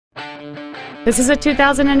This is a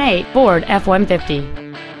 2008 Ford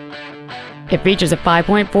F-150. It features a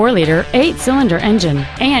 5.4-liter 8-cylinder engine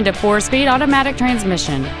and a 4-speed automatic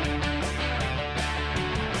transmission.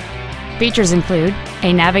 Features include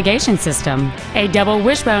a navigation system, a double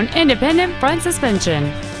wishbone independent front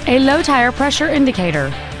suspension, a low tire pressure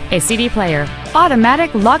indicator, a CD player,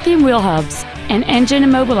 automatic locking wheel hubs, an engine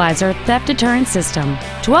immobilizer theft deterrent system,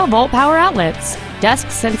 12-volt power outlets,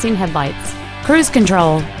 dusk sensing headlights, cruise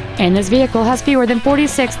control, and this vehicle has fewer than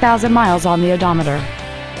 46,000 miles on the odometer.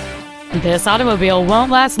 This automobile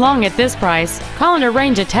won't last long at this price. Call and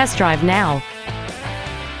arrange a test drive now.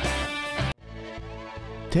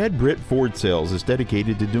 Ted Britt Ford Sales is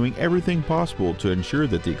dedicated to doing everything possible to ensure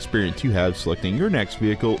that the experience you have selecting your next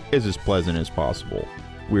vehicle is as pleasant as possible.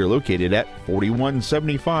 We are located at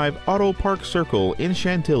 4175 Auto Park Circle in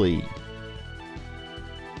Chantilly.